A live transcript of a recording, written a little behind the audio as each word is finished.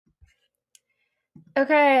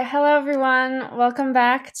Okay, hello everyone. Welcome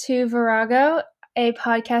back to Virago, a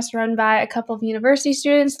podcast run by a couple of university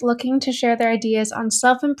students looking to share their ideas on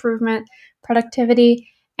self-improvement, productivity,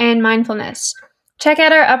 and mindfulness. Check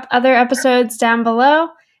out our other episodes down below,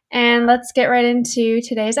 and let's get right into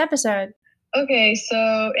today's episode. Okay,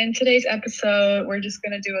 so in today's episode, we're just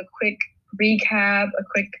going to do a quick recap, a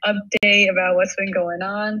quick update about what's been going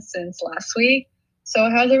on since last week. So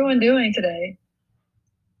how's everyone doing today?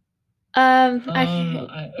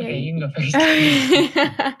 Okay, you can go first.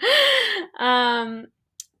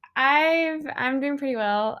 I'm doing pretty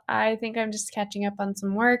well. I think I'm just catching up on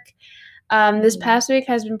some work. This past week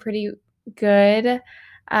has been pretty good.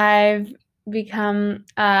 I've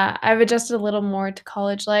adjusted a little more to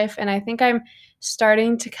college life, and I think I'm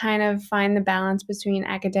starting to kind of find the balance between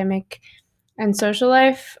academic and social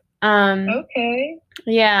life. Okay.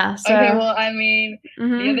 Yeah. So, okay, well, I mean,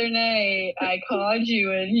 the other night I called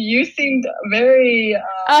you and you seemed very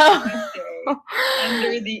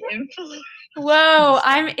under the influence. Whoa,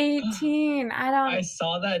 I'm 18. I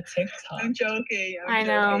saw that TikTok. I'm joking. I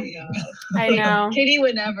know. I know. Katie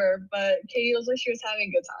would never, but Katie was like she was having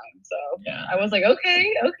a good time. So yeah. I was like,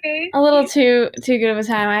 okay. A little too good of a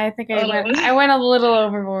time. I think I went a little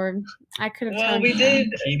overboard. I could have. Well, we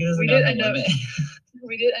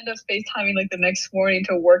did end up FaceTiming like the next morning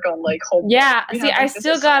to work on like homework. Yeah, I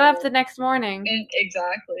still got up the next morning. And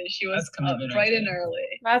exactly, she was up bright and early.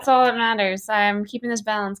 That's all that matters. I'm keeping this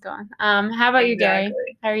balance going. How about you, Gary?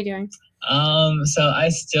 How are you doing? So I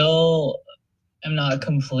still am not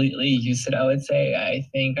completely used to it, I would say. I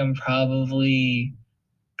think I'm probably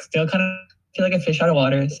still kind of feel like a fish out of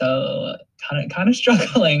water, so kind of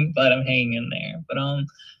struggling, but I'm hanging in there. But I'm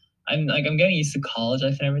getting used to college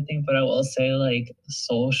life and everything, but I will say like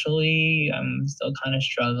socially, I'm still kind of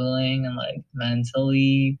struggling, and like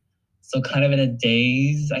mentally, still kind of in a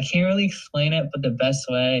daze. I can't really explain it, but the best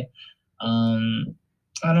way, I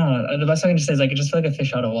don't know. The best way I can just say is like I just feel like a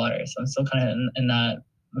fish out of water. So I'm still kind of in that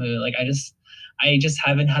mood. Like I just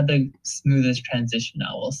haven't had the smoothest transition,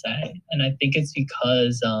 I will say, and I think it's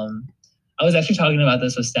because I was actually talking about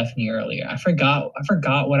this with Stephanie earlier. I forgot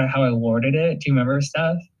how I worded it. Do you remember,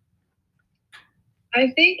 Steph? I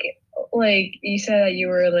think like you said that you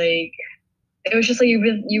were like it was just like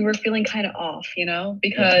you were feeling kind of off, you know,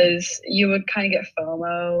 because you would kind of get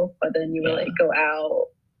FOMO, but then you would like go out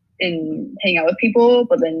and hang out with people,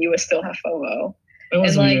 but then you would still have FOMO.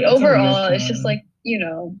 And like weird. Overall, it's just like, you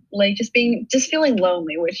know, like just feeling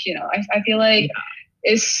lonely, which, you know, I feel like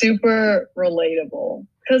is super relatable.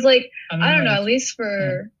 Cause like, I don't know, at least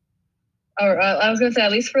for, or I was gonna say,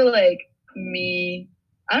 at least for like me,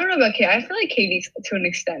 I don't know about Katie. I feel like Katie to an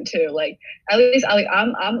extent too. Like at least I'm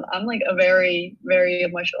like a very, very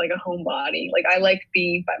much like a homebody. Like I like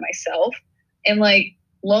being by myself, and like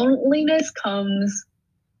loneliness comes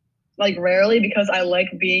like rarely because I like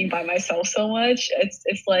being by myself so much.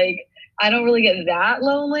 It's like I don't really get that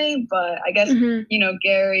lonely, but I guess you know,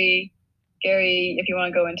 Gary, if you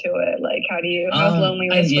want to go into it, like how's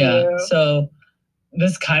loneliness for you? So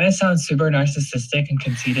this kind of sounds super narcissistic and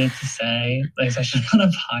conceited to say, like especially on a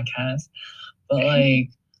podcast, but like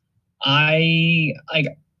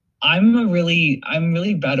I'm really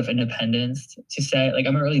bad of independence to say. Like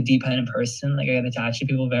I'm a really dependent person. Like I get attached to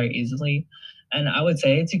people very easily, and I would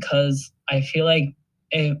say it's because I feel like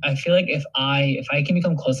if I can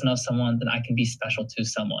become close enough to someone, then I can be special to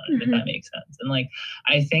someone, if that makes sense. And like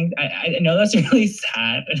I think I know that's really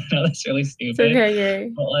sad. I know that's really stupid. It's okay,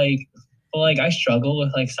 but like I struggle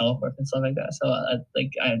with like self-worth and stuff like that. So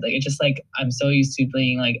it's just like I'm so used to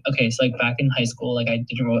being like, okay, so like back in high school, like I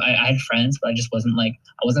had friends, but I just wasn't like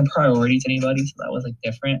I wasn't priority to anybody, so that was like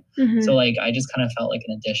different. So like I just kind of felt like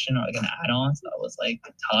an addition or like an add-on, so that was like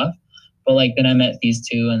tough. But like then I met these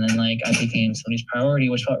two, and then like I became somebody's priority,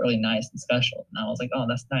 which felt really nice and special. And I was like, oh,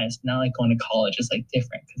 that's nice. Now like going to college is like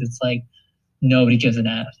different because it's like nobody gives an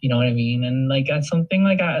F, you know what I mean? And like that's something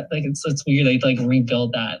like it's weird to like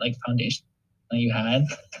rebuild that like foundation that you had.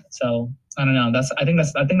 So I don't know. I think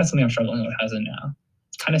that's something I'm struggling with as of now.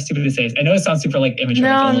 It's kind of stupid to say. I know it sounds super like immature.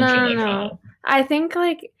 No. I think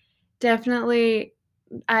like definitely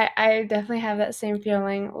I definitely have that same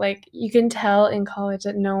feeling. Like you can tell in college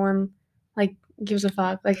that no one like gives a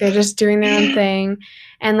fuck. Like they're just doing their own thing,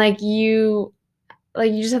 and like you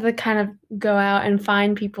just have to kind of go out and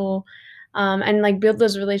find people and like build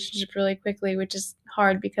those relationships really quickly, which is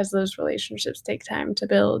hard because those relationships take time to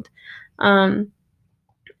build. And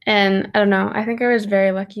I don't know, I think I was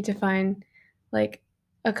very lucky to find like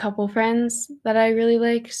a couple friends that I really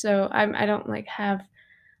like. So I don't like have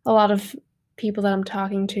a lot of people that I'm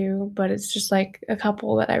talking to, but it's just like a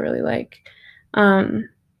couple that I really like.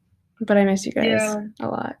 but I miss you guys Yeah. a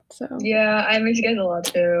lot. So Yeah, I miss you guys a lot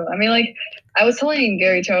too. I mean, like, I was telling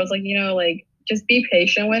Gary too, I was like, like, just be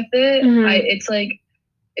patient with it. Mhm. It's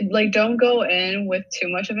like don't go in with too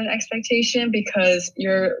much of an expectation because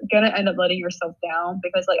you're gonna end up letting yourself down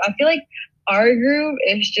because like I feel like our group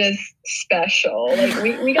is just special.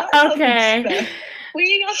 Like we got something okay. special.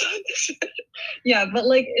 We got something special. Yeah, but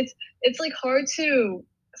like it's like hard to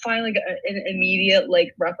find like an immediate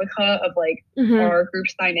like replica of like Mhm. our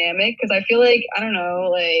group's dynamic because I feel like I don't know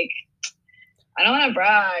like I don't want to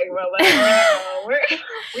brag, but like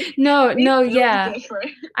No, feel yeah.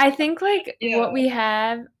 different. I think like Yeah. what we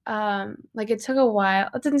have, like it took a while.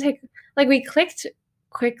 It didn't take like we clicked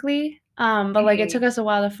quickly, but like it took us a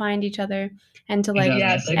while to find each other and to like Exactly.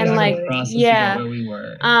 Yes, I feel and we had like a process to yeah, get where we were. You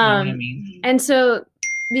know what I mean? and so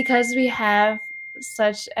because we have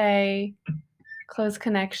such a close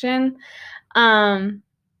connection,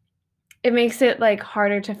 it makes it like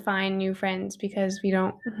harder to find new friends because we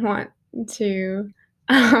don't want to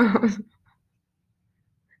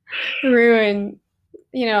ruin,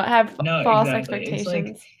 have No, false exactly.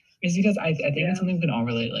 expectations. It's because I think Yeah. it's something we can all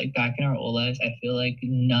relate. Like back in our old lives, I feel like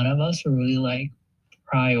none of us were really like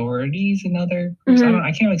priorities in other groups. Mhm.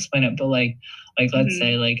 I can't really explain it, but like let's Mhm.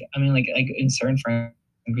 say like I mean like in certain friend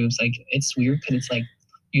groups, like it's weird because it's like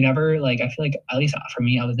you never like I feel like at least for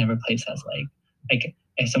me, I was never placed as like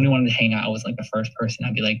if somebody wanted to hang out, I was like the first person.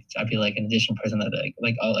 I'd be like an additional person that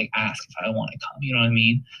like oh like ask if I want to come. You know what I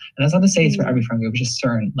mean? And that's not to say it's for every friend group. It's just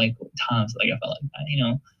certain like times like I felt like that. You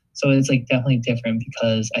know. So it's like definitely different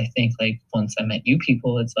because I think like once I met you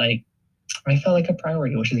people, it's like I felt like a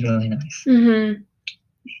priority, which is really nice. Mhm.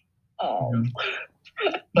 Oh.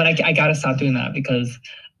 But I gotta stop doing that because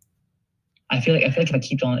I feel like if I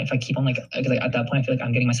keep on like because like at that point I feel like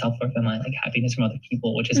I'm getting my self worth and my like happiness from other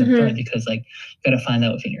people, which isn't good because like you gotta find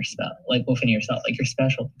that within yourself, like you're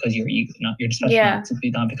special because you're you, not you're special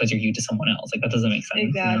not because you're you to someone else. Like that doesn't make sense.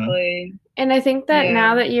 Exactly. You know? And I think that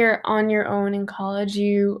now that you're on your own in college,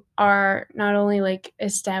 you are not only like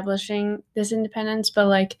establishing this independence, but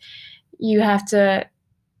like you have to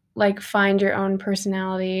like find your own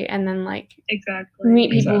personality and then like exactly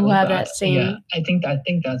meet people who have that same. Yeah, I think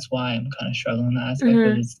that's why I'm kind of struggling with that aspect.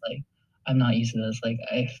 But it's like I'm not used to this. Like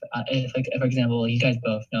if for example, you guys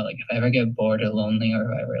both know, like if I ever get bored or lonely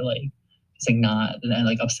or if I ever like it's like not and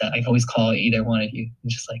like upset, I can always call either one of you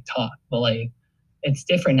and just like talk. But like it's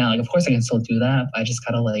different now. Like of course I can still do that, but I just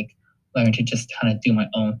gotta like learn to just kind of do my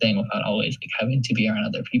own thing without always like having to be around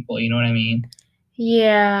other people. You know what I mean?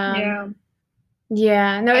 Yeah.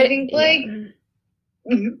 No, I think like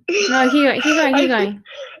no, keep going.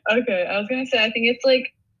 Okay, I was gonna say I think it's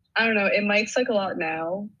like I don't know. It might suck a lot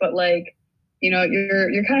now, but like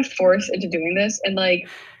you're kind of forced into doing this, and like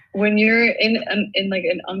when you're in like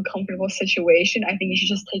an uncomfortable situation, I think you should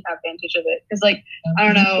just take advantage of it because like I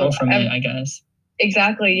don't know. Grow from it, I guess.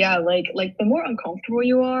 Exactly. Yeah. Like the more uncomfortable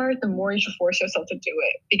you are, the more you should force yourself to do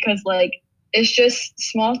it because like it's just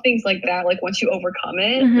small things like that. Like once you overcome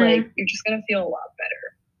it, like you're just gonna feel a lot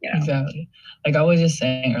better. Yeah. Exactly. Like I was just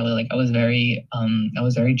saying earlier, like I was very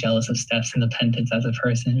jealous of Steph's independence as a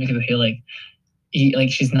person because I feel like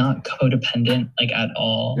she's not codependent like at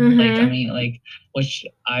all. Like I mean like which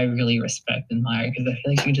I really respect and admire because I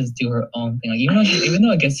feel like she can just do her own thing. Like even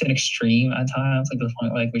though it gets to an extreme at times, like the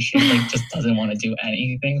point where she like just doesn't want to do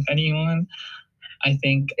anything with anyone. I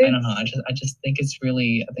think I don't know. I just think it's a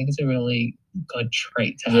really good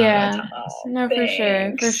trait to have at times. No, for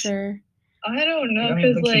sure. I don't know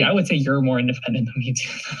because like I would say you're more independent than me too.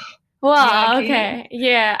 Well, okay,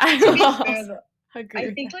 yeah. To be fair, though,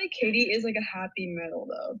 I think like Katie is like a happy middle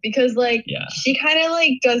though because like she kind of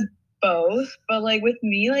like does both, but like with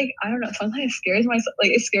me, like I don't know. Sometimes it scares myself.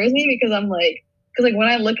 Like it scares me because I'm like because like when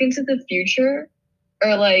I look into the future,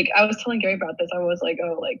 or like I was telling Gary about this, I was like,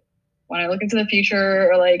 oh, like when I look into the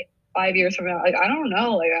future or like 5 years from now, like I don't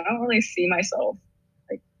know, like I don't really see myself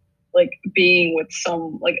like being with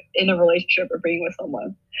like in a relationship or being with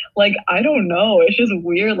someone. Like I don't know, it's just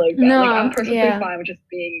weird like that. Like I'm perfectly fine with just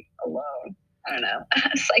being alone. I don't know.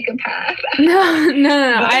 Psychopath.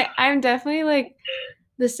 No. I'm definitely like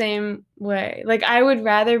the same way. Like I would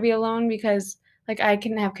rather be alone because like I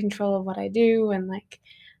can have control of what I do and like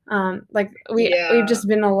we've just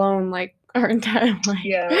been alone like our entire life.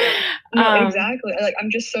 Yeah. No, exactly. Like I'm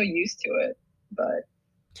just so used to it. But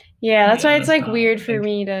yeah, that's why it's like weird for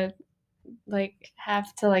me to like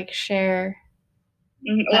have to like share.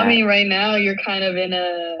 Well, I mean, right now you're kind of in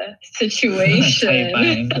a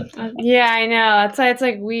situation. Yeah, I know. That's why it's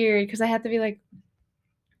like weird because I have to be like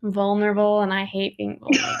vulnerable, and I hate being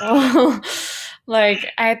vulnerable. Like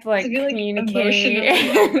I had to To like be, like, communicate. emotionally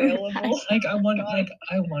available. Like I wonder,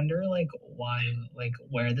 God. like why, like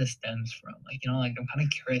where this stems from. Like like I'm kind of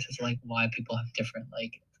curious as to like why people have different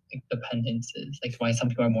like dependences. Like why some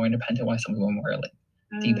people are more independent, why some people are more like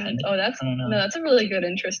dependent. Oh, I don't know. that's a really good,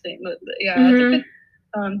 interesting. Yeah, Mhm. that's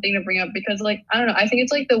a good thing to bring up because, like, I don't know. I think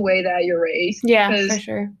it's like the way that you're raised. Yeah, for Because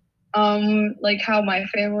sure. like how my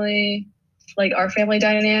family, like our family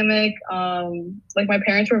dynamic, like my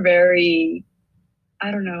parents were very,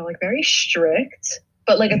 I don't know, like very strict,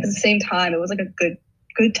 but like at the same time, it was like a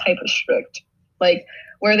good type of strict, like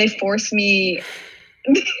where they forced me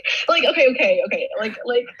like okay, like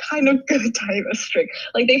kind of good type of strict.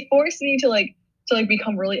 Like they forced me to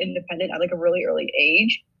become really independent at like a really early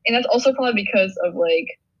age, and that's also probably because of like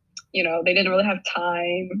they didn't really have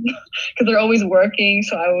time because they're always working.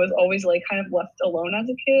 So I was always like kind of left alone as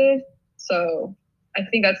a kid. So I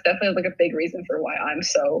think that's definitely like a big reason for why I'm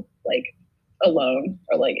so like alone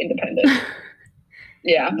or like independent.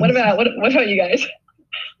 Yeah. What about you guys?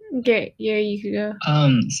 Okay, yeah, you could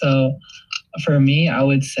go. So for me, I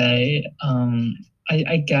would say,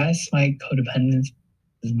 I guess my codependence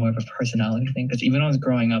is more of a personality thing because even when I was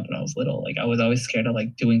growing up when I was little, like I was always scared of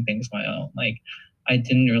like doing things my own. Like I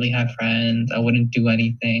didn't really have friends. I wouldn't do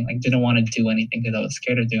anything. Like didn't want to do anything because I was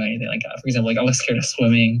scared of doing anything. Like for example, like I was scared of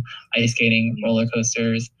swimming, ice skating, roller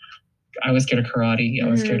coasters. I was scared of karate. I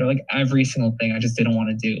was scared of like every single thing I just didn't want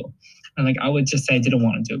to do. And like I would just say I didn't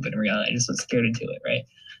want to do it, but in reality I just was scared to do it, right?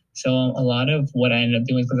 So a lot of what I ended up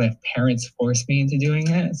doing is because my parents forced me into doing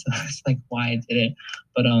it. So that's like why I did it.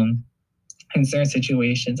 But in certain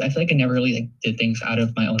situations, I feel like I never really like did things out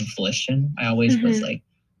of my own volition. I always was like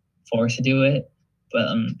forced to do it. But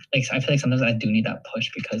like I feel like sometimes I do need that push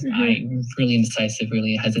because I'm really indecisive,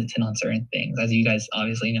 really hesitant on certain things, as you guys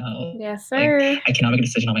obviously know. Yes, sir. Like I cannot make a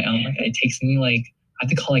decision on my own. Like it takes me like I have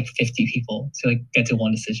to call like 50 people to like get to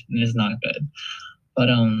one decision, and it's not good. But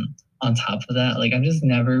on top of that, like I've just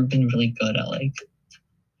never been really good at like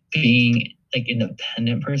being like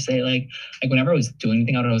independent per se. Like whenever I was doing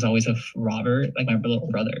anything out, I was always with Robert, like my little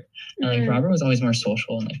brother. And like Robert was always more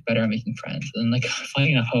social and like better at making friends. And like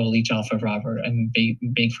finding out how to leech off of Robert and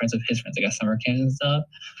being friends with his friends, like at summer camps and stuff.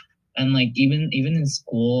 And like even in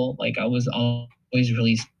school, like I was always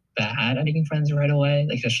really bad at making friends right away,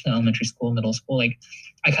 like especially in elementary school, middle school. Like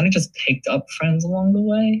I kind of just picked up friends along the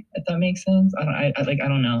way, if that makes sense. I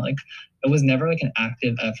don't know. Like it was never like an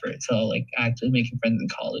active effort. So like actually making friends in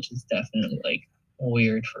college is definitely like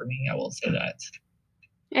weird for me. I will say that.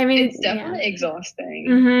 I mean, It's definitely exhausting.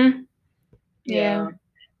 Mm-hmm. Yeah.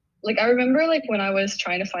 Like I remember like when I was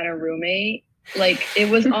trying to find a roommate, like it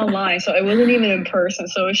was online, so it wasn't even in person,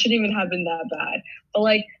 so it shouldn't even have been that bad. But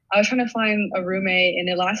like I was trying to find a roommate and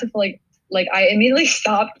it lasted for like I immediately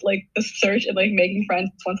stopped like the search and like making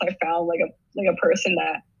friends once I found like a person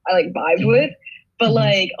that I like vibed with. But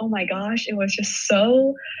like, oh my gosh, it was just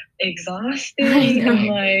so exhausting. And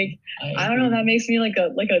like I don't know, that makes me like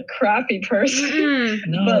a crappy person.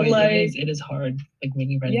 No, but it is hard like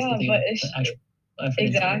making friends. Yeah, but it's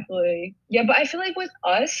exactly. Yeah, but I feel like with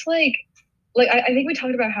us, like I think we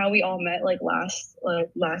talked about how we all met like last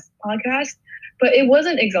podcast, but it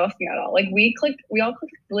wasn't exhausting at all. Like we all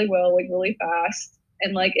clicked really well, like really fast,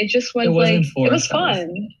 and like it just was it was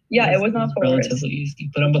fun. It was not forced. Relatively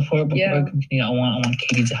easy. But before I continue, I want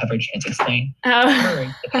Katie to have her chance to explain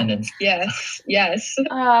her independence. Yes.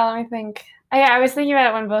 I think I was thinking about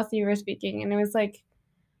it when both of you were speaking, and it was like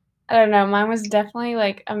I don't know. Mine was definitely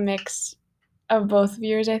like a mix of both of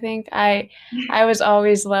yours. I think I was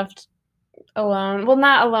always left alone. Well,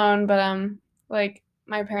 not alone, but like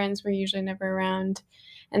my parents were usually never around,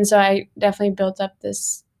 and so I definitely built up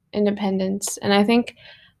this independence. And I think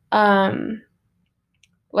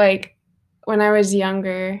like when I was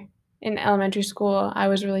younger in elementary school, I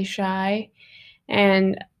was really shy,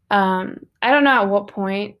 and I don't know at what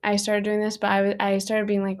point I started doing this, but I started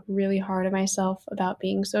being like really hard on myself about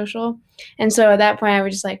being social. And so at that point I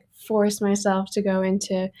would just like force myself to go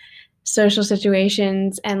into social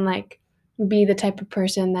situations and like be the type of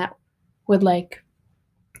person that would like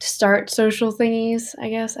start social thingies, I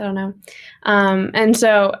guess. I don't know. And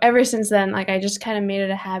so ever since then, like I just kind of made it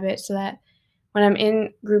a habit so that when I'm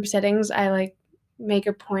in group settings, I like make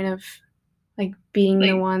a point of like being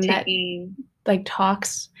the one that like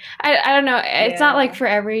talks. I don't know. It's not like for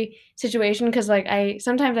every situation because like I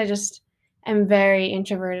sometimes I just am very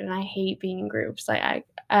introverted and I hate being in groups. Like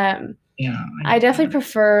I definitely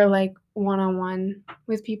prefer like one-on-one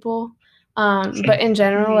with people. But in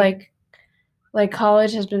general, like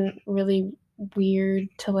college has been really weird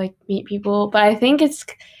to like meet people. But I think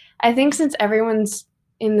since everyone's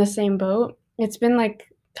in the same boat, it's been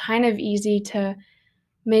like kind of easy to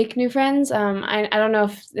make new friends. I don't know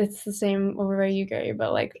if it's the same over where you go,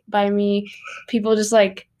 but like by me, people just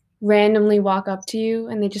like randomly walk up to you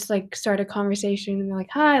and they just like start a conversation and they're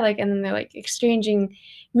like hi, like, and then they're like exchanging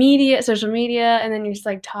social media, and then you're just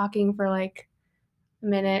like talking for like a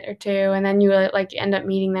minute or two, and then you like end up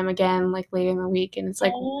meeting them again like later in the week, and it's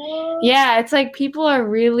like yeah, it's like people are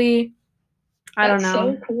really I don't That's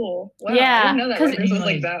know. so cool. Wow, I Yeah, didn't know that 'cause- Rutgers was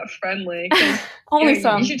like that friendly. 'Cause, only yeah,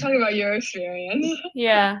 some. You should talk about your experience.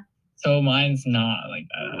 Yeah. So mine's not like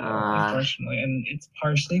that, unfortunately, and it's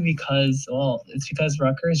partially because it's because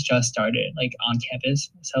Rutgers just started like on campus,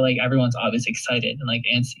 so like everyone's obviously excited and like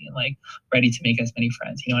antsy and like ready to make as many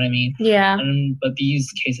friends. You know what I mean? Yeah. But BU's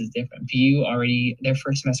case is different. BU already their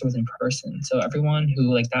first semester was in person, so everyone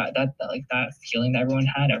who like that feeling that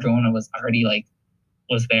everyone was already like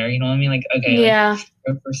was there. You know what I mean? Like okay, yeah.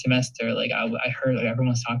 Like first semester, like I heard like everyone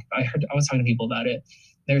was talking. I was talking to people about it.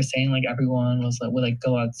 They were saying like everyone was like would like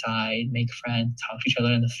go outside, make friends, talk to each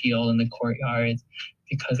other in the field, in the courtyards,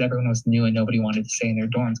 because everyone was new and nobody wanted to stay in their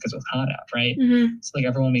dorms because it was hot out, right? Mm-hmm. So like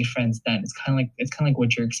everyone made friends then. It's kind of like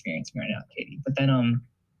what you're experiencing right now, Katie. But then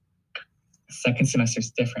second semester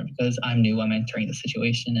is different because I'm new. I'm entering the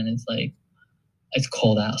situation, and it's like it's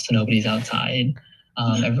cold out, so nobody's outside.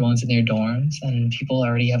 Everyone's in their dorms, and people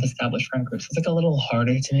already have established friend groups. It's like a little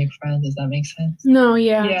harder to make friends. Does that make sense? No,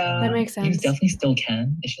 yeah, Yeah. that makes You sense. definitely still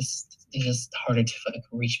can. It's just harder to like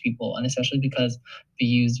reach people, and especially because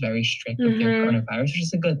BU is very strict with their coronavirus, which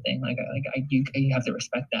is a good thing. You have to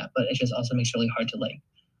respect that, but it just also makes it really hard to like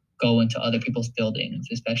go into other people's buildings,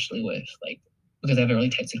 especially with like because they have a really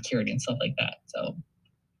tight security and stuff like that. So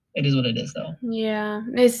it is what it is, though. Yeah,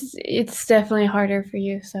 it's definitely harder for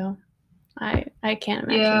you, so I can't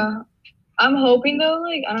imagine. Yeah. I'm hoping though,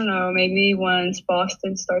 like, I don't know, maybe once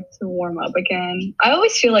Boston starts to warm up again. I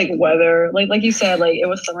always feel like weather, like you said, like it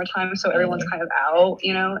was summertime, so everyone's kind of out,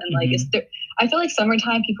 you know, and like I feel like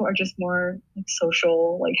summertime people are just more like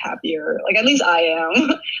social, like happier. Like at least I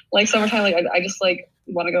am. Like summertime, like I just like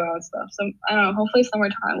want to go out and stuff. So I don't know, hopefully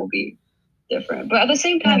summertime will be different. But at the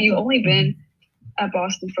same time, you've only been at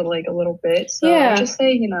Boston for like a little bit. So I'll just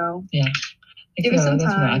say, you know, give it some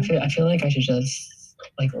time. I feel like I should just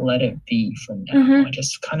like let it be for now. I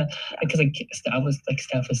just kind of because like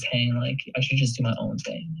Steph was saying, like I should just do my own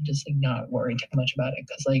thing and just like not worry too much about it,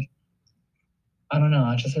 because like I don't know,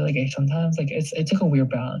 I just feel like sometimes like it's like a weird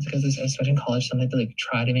balance, because especially in college sometimes to like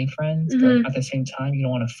try to make friends, but at the same time you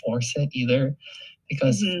don't want to force it either,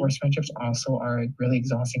 because forced friendships also are really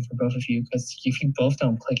exhausting for both of you, because if you both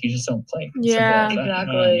don't click, you just don't click. Yeah, exactly. You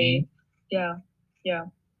know what I mean? Yeah.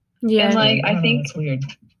 And like I think it's weird.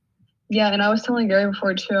 Yeah, and I was telling Gary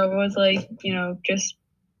before too, I was like, you know, just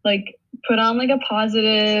like put on like a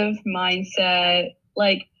positive mindset,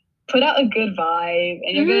 like put out a good vibe,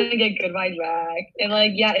 and you're gonna get good vibes back. And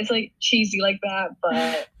like, yeah, it's like cheesy like that,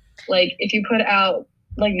 but like if you put out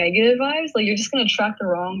like negative vibes, like you're just gonna attract the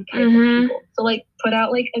wrong type of people. So like put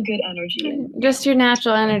out like a good energy. Just your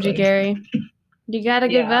natural energy, Gary. You got a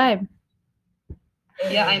good vibe.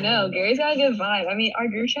 Yeah, I know. Gary's got a good vibe. I mean, our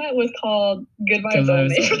group chat was called Good Vibes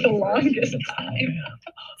Only for the longest time.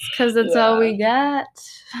 It's because that's all we got.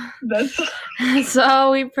 That's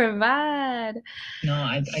all we provide. No,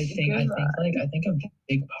 I think a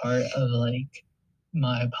big part of like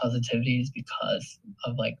my positivity is because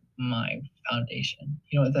of like my foundation.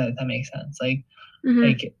 You know, that makes sense. Like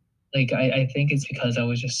I think it's because I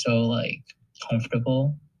was just so like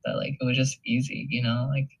comfortable that like it was just easy, you know,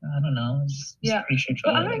 like I don't know, it's pretty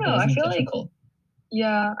straightforward. But I don't know, I feel difficult.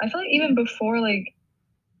 I feel like even before like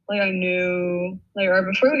I knew like or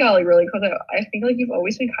before we got like really close, I think like you've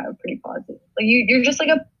always been kind of pretty positive. Like you're just like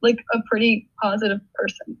a pretty positive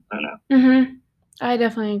person. I don't know. I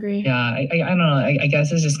definitely agree. Yeah, I don't know. I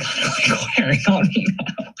guess it's just kind of like wearing on me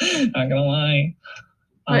now. Not gonna lie.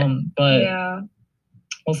 But yeah,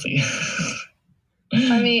 we'll see.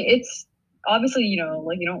 I mean, it's obviously, you know,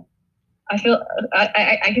 like you don't. I feel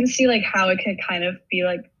I can see like how it could kind of be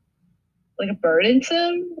like a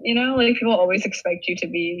burdensome, you know, like people always expect you to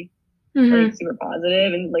be like super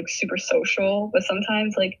positive and like super social, but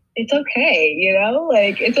sometimes like it's okay, you know,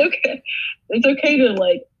 like it's okay to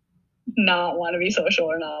like not want to be social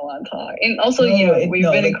or not want to talk. And also, you know, we've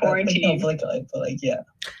been in quarantine.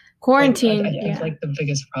 Quarantine. I feel like the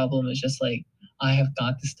biggest problem is just like I have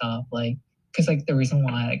got to stop like. Because like the reason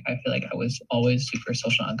why like, I feel like I was always super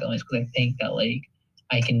social outgoing is because I think that like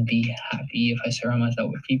I can be happy if I surround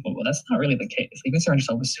myself with people. But that's not really the case. Like, you can surround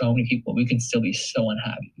yourself with so many people, we can still be so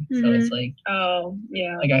unhappy. So it's like, Oh,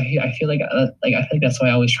 yeah. like I feel like that's why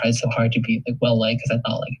I always tried so hard to be like well liked, because I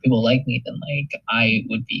thought like if people like me, then like I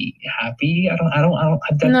would be happy.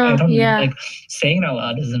 Like saying it out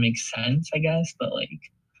loud doesn't make sense, I guess, but like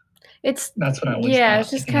that's what I always thought. It's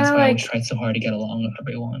just I think that's kind of why I like always tried so hard to get along with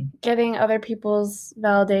everyone. getting other people's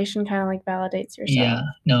validation kind of like validates yourself. Yeah,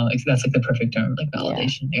 no, that's like the perfect term, like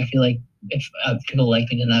validation. Like, I feel like if people like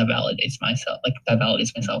me, then that validates myself. Like that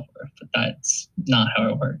validates my self-worth, but that's not how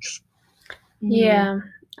it works. Yeah,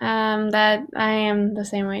 that I am the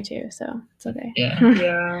same way too, so it's okay. Yeah.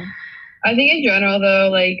 Yeah. I think in general though,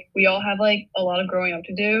 like we all have like a lot of growing up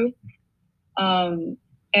to do. And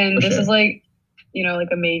For this sure. is like, you know, like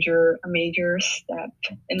a major step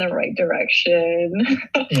in the right direction.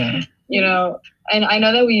 Yeah. You know, and I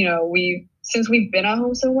know that we since we've been at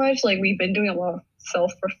home so much, like we've been doing a lot of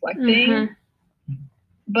self-reflecting.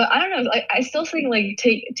 But I don't know, I still think like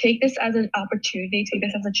take this as an opportunity, take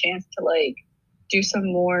this as a chance to like do some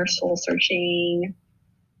more soul searching.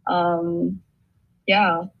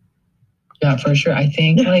 Yeah, for sure. I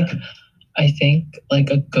think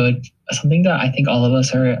something that I think all of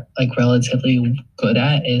us are like relatively good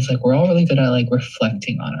at is like we're all really good at like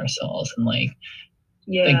reflecting on ourselves and like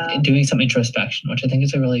doing some introspection, which I think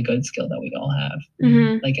is a really good skill that we all have.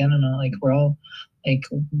 Like I don't know, like I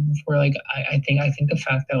think the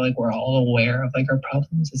fact that like we're all aware of like our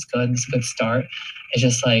problems is good. It's a good start. It's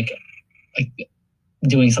just like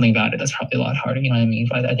doing something about it that's probably a lot harder. You know what I mean?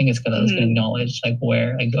 But I think it's good that we can acknowledge like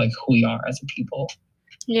where like who we are as a people.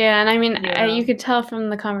 Yeah, and I mean, you could tell from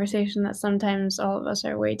the conversation that sometimes all of us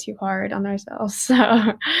are way too hard on ourselves. So,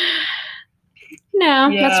 that's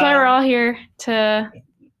why we're all here to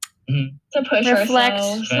push reflect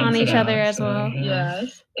ourselves on each other as well.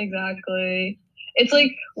 Yes, exactly. It's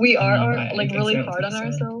like we are like really hard on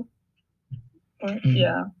ourselves.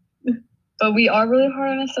 Yeah, but we are really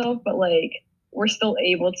hard on ourselves. But like we're still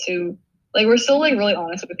able to. Like we're still like really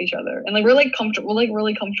honest with each other, and like we're like comfortable,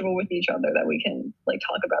 really comfortable with each other that we can like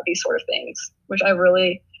talk about these sort of things, which I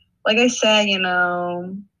really, like I said, you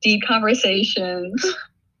know, deep conversations.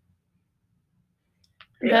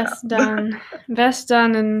 Best done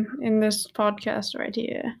in this podcast right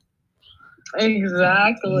here.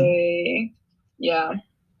 Exactly. Yeah.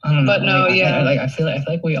 But no, I feel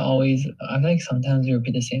like we always. I feel like sometimes we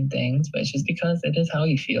repeat the same things, but it's just because it is how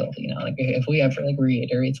we feel. You know, like if we ever like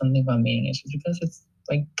reiterate something about meaning, it's just because it's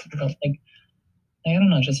like I don't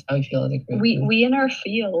know, just how we feel. Like we in our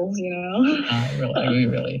feels, you know. We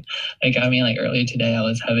really like. I mean, like earlier today, I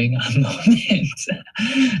was having a moment,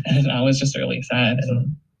 and I was just really sad,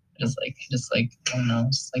 and just like I don't know,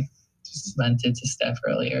 just vented to Steph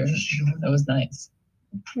earlier. That was nice.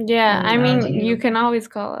 Yeah, I mean, you can always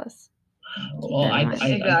call us. Well, no.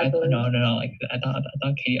 Like I thought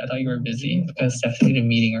Katie, I thought you were busy because Steph did a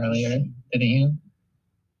meeting earlier, didn't you?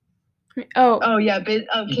 Oh yeah,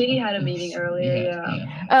 Katie had a meeting earlier.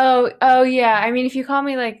 Yeah. Oh yeah. I mean, if you call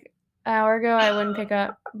me like an hour ago, I wouldn't pick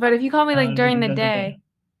up. But if you call me like during the day.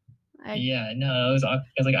 It was awkward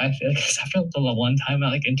because like I feel like after the one time I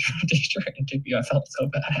like interrupted your interview, I felt so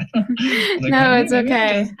bad. No, it's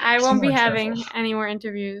okay. I won't be having any more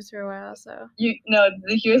interviews for a while. So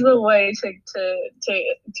here's the way to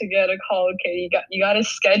get a call with Katie. You got to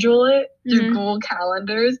schedule it through Google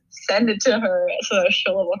Calendars, send it to her so that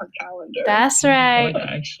she'll have on her calendar. That's right.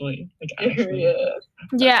 Actually.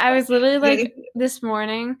 Yeah, I was literally like this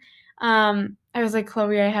morning. I was like,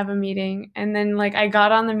 Chloe, I have a meeting. And then like I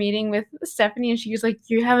got on the meeting with Stephanie and she was like,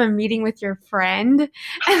 you have a meeting with your friend? And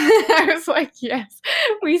I was like, yes,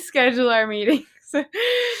 we schedule our meetings.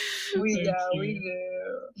 We do.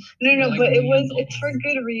 No, but it's for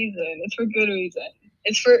good reason.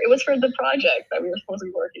 It was for the project that we were supposed to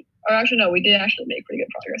be working. Or actually no, we did actually make pretty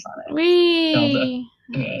good progress on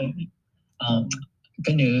it.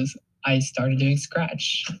 Good news. I started doing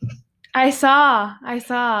Scratch. I saw.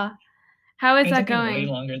 How is that going? It took me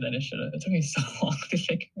way longer than it should have. It took me so long to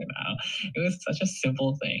figure it out. It was such a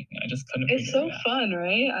simple thing. I just couldn't figure it out. It's so fun,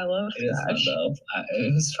 right? I love Scratch.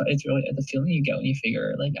 It's really the feeling you get when you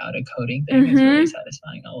figure like out a coding thing is really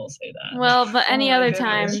satisfying. I will say that. Well, but any other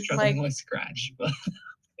time, struggling with Scratch, but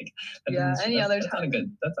any other time.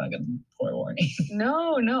 That's not a good forewarning.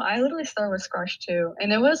 No, I literally started with Scratch too,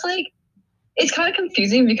 and it was like. It's kind of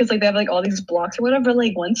confusing because like they have like all these blocks or whatever. But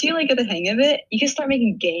like once you like get the hang of it, you can start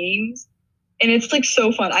making games, and it's like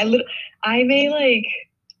so fun. I made like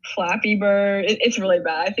Flappy Bird. It's really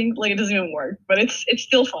bad. I think like it doesn't even work, but it's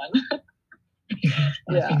still fun.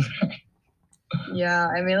 Yeah. Yeah,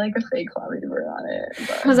 I made like a fake Flappy Bird on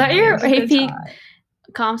it. Was that your AP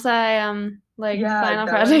comp sci like Yeah, final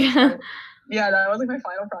that was project. my- yeah, that was like my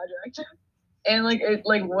final project, and like it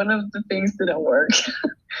like one of the things didn't work,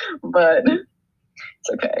 but it's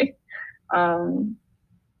okay.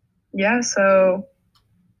 Yeah, so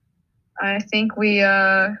I think we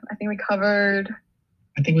covered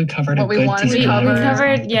I think we covered What a we good wanted to we cover.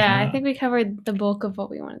 covered, yeah, I think we covered the bulk of what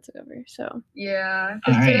we wanted to cover. So yeah, All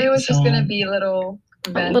because today right, was just so- gonna be a little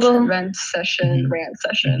rant session, Mhm. rant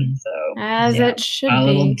session. So as Yeah, it should got a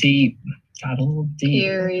little be. deep. Got a little deep.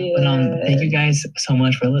 period. But thank you guys so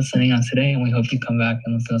much for listening on today, and we hope you come back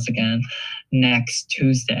and listen to us again next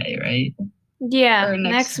Tuesday, right? Yeah, Or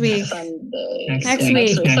next week. Sunday. Next week.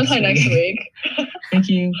 Sometime next week. Thank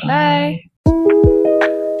you. Bye.